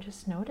vow,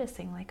 just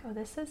noticing like, oh,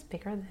 this is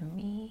bigger than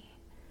me.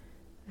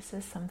 This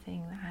is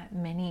something that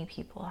many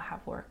people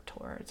have worked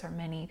towards, or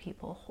many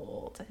people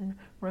hold, and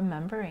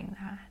remembering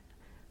that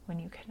when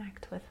you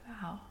connect with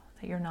vow,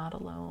 that you're not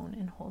alone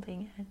in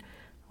holding it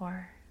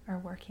or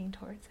working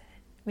towards it.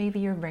 Maybe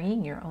you're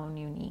bringing your own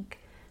unique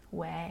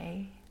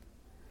way.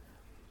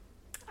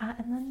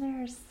 And then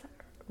there's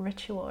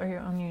ritual, or your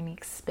own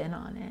unique spin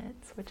on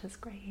it, which is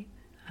great.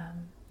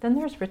 Then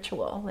there's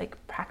ritual, like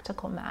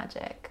practical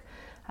magic,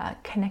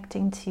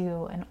 connecting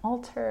to an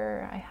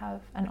altar. I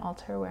have an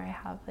altar where I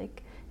have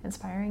like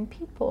inspiring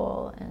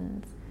people,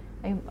 and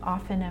I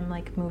often am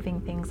like moving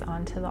things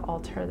onto the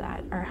altar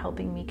that are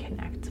helping me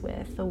connect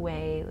with the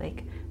way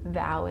like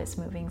vow is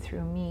moving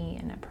through me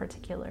in a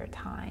particular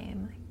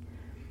time.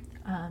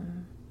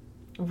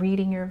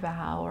 Reading your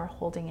vow or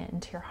holding it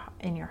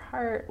in your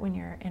heart when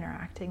you're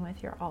interacting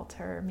with your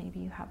altar. Maybe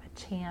you have a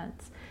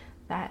chant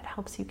that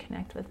helps you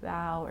connect with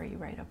vow, or you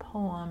write a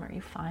poem, or you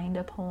find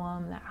a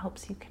poem that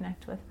helps you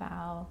connect with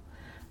vow.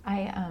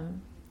 I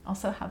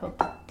also have a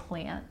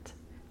plant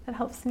that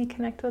helps me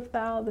connect with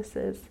vow. This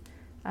is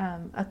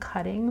a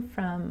cutting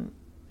from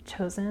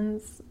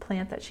Chosen's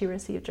plant that she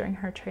received during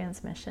her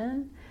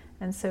transmission.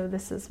 And so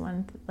this is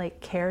one,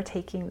 like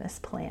caretaking this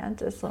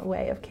plant is a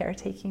way of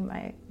caretaking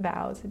my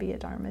vow to be a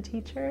Dharma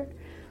teacher.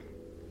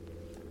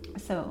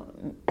 So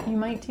you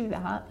might do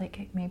that,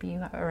 like maybe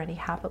you already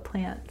have a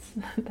plant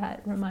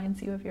that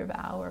reminds you of your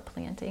vow, or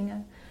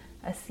planting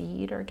a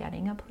seed or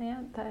getting a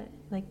plant, that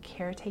like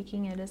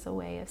caretaking it is a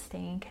way of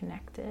staying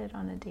connected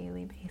on a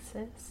daily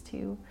basis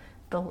to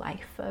the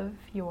life of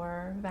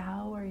your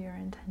vow or your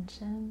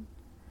intention.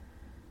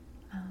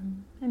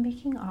 And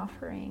making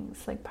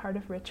offerings, like part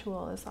of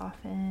ritual is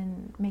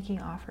often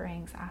making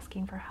offerings,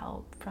 asking for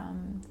help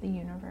from the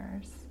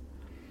universe,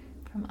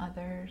 from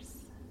others.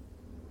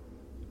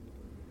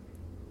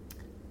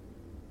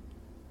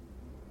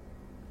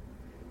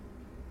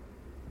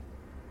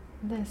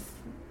 This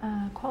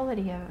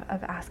quality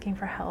of asking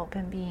for help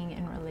and being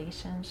in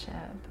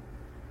relationship.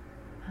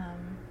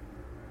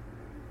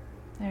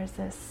 There's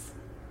this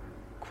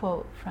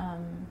quote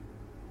from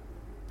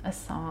a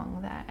song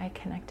that I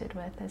connected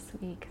with this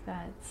week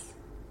that's,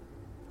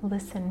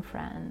 "Listen,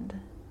 friend,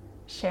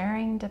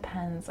 sharing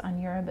depends on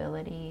your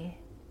ability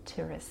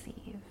to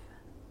receive."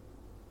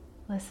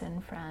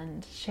 Listen,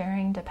 friend,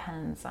 sharing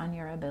depends on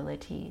your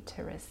ability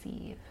to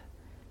receive.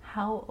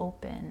 How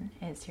open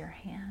is your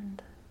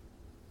hand?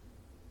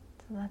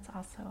 So that's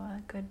also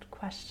a good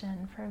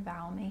question for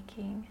vow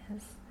making,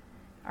 is,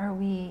 are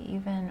we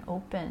even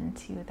open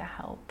to the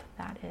help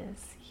that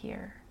is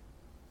here?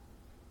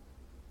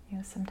 You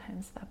know,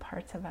 sometimes the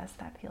parts of us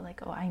that feel like,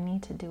 oh, I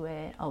need to do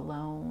it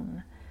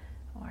alone,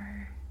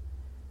 or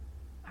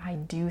I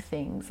do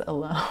things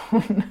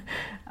alone,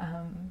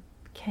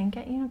 can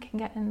get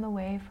in the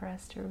way for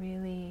us to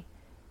really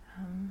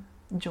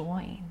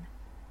join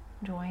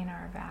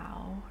our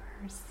vow,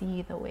 or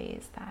see the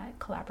ways that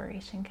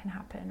collaboration can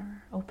happen,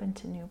 or open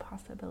to new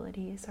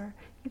possibilities, or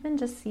even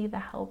just see the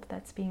help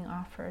that's being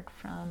offered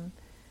from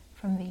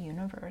the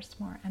universe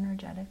more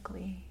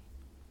energetically.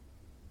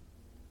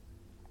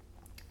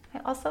 I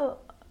also,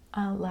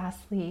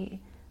 lastly,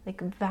 like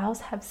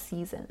vows have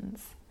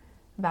seasons.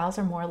 Vows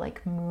are more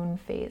like moon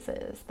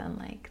phases than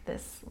like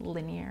this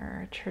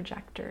linear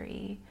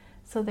trajectory.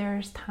 So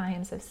there's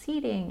times of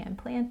seeding and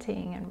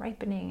planting and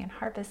ripening and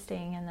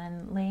harvesting, and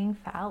then laying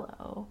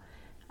fallow.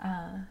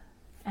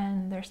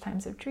 And there's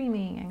times of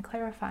dreaming and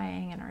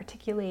clarifying and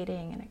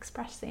articulating and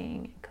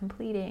expressing and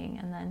completing,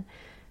 and then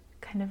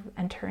kind of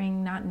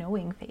entering not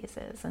knowing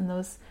phases. And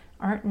those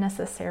aren't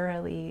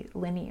necessarily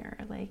linear.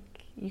 Like,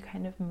 you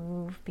kind of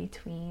move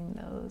between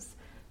those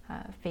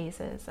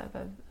phases of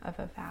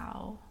a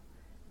vow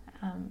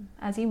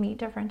as you meet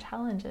different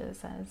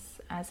challenges,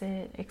 as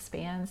it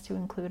expands to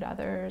include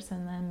others,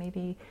 and then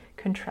maybe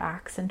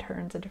contracts and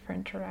turns a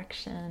different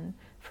direction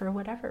for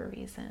whatever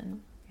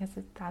reason, because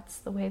that's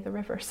the way the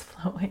river's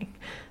flowing,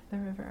 the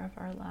river of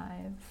our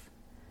lives.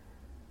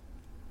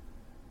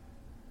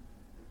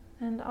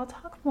 And I'll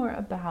talk more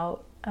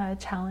about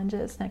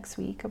challenges next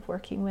week, of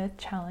working with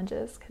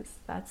challenges, because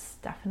that's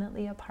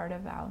definitely a part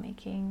of vow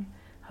making.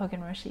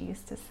 Hogen Roshi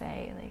used to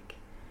say, like,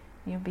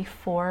 you know,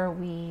 before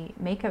we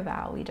make a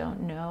vow, we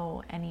don't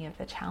know any of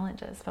the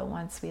challenges, but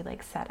once we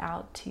like set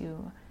out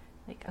to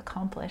like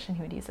accomplish, and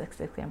he would use this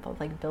example of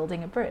like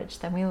building a bridge,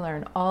 then we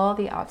learn all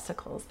the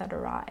obstacles that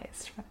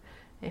arise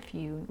if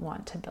you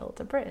want to build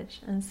a bridge.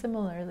 And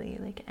similarly,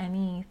 like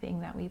anything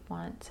that we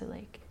want to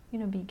like, you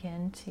know,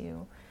 begin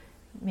to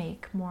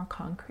make more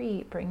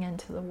concrete, bring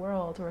into the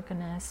world, we're going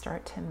to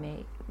start to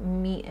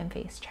meet and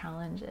face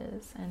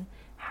challenges. And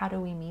how do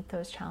we meet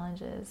those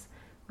challenges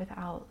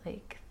without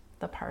like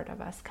the part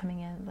of us coming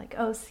in like,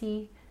 oh,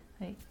 see,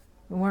 like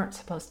we weren't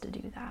supposed to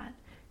do that.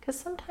 Because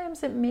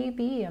sometimes it may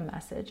be a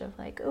message of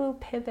like, oh,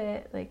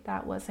 pivot, like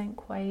that wasn't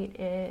quite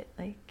it,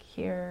 like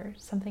here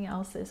something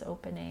else is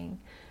opening.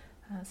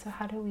 So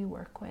how do we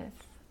work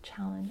with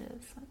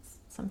challenges? That's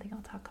something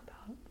I'll talk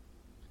about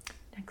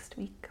next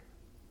week.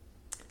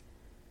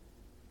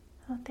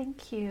 Well,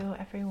 thank you,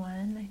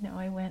 everyone. I know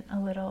I went a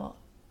little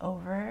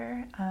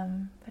over,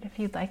 but if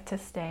you'd like to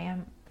stay,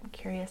 I'm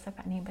curious if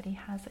anybody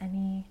has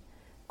any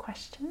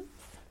questions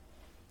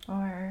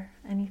or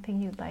anything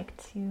you'd like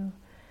to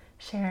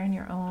share in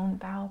your own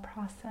vow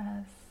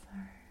process,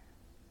 or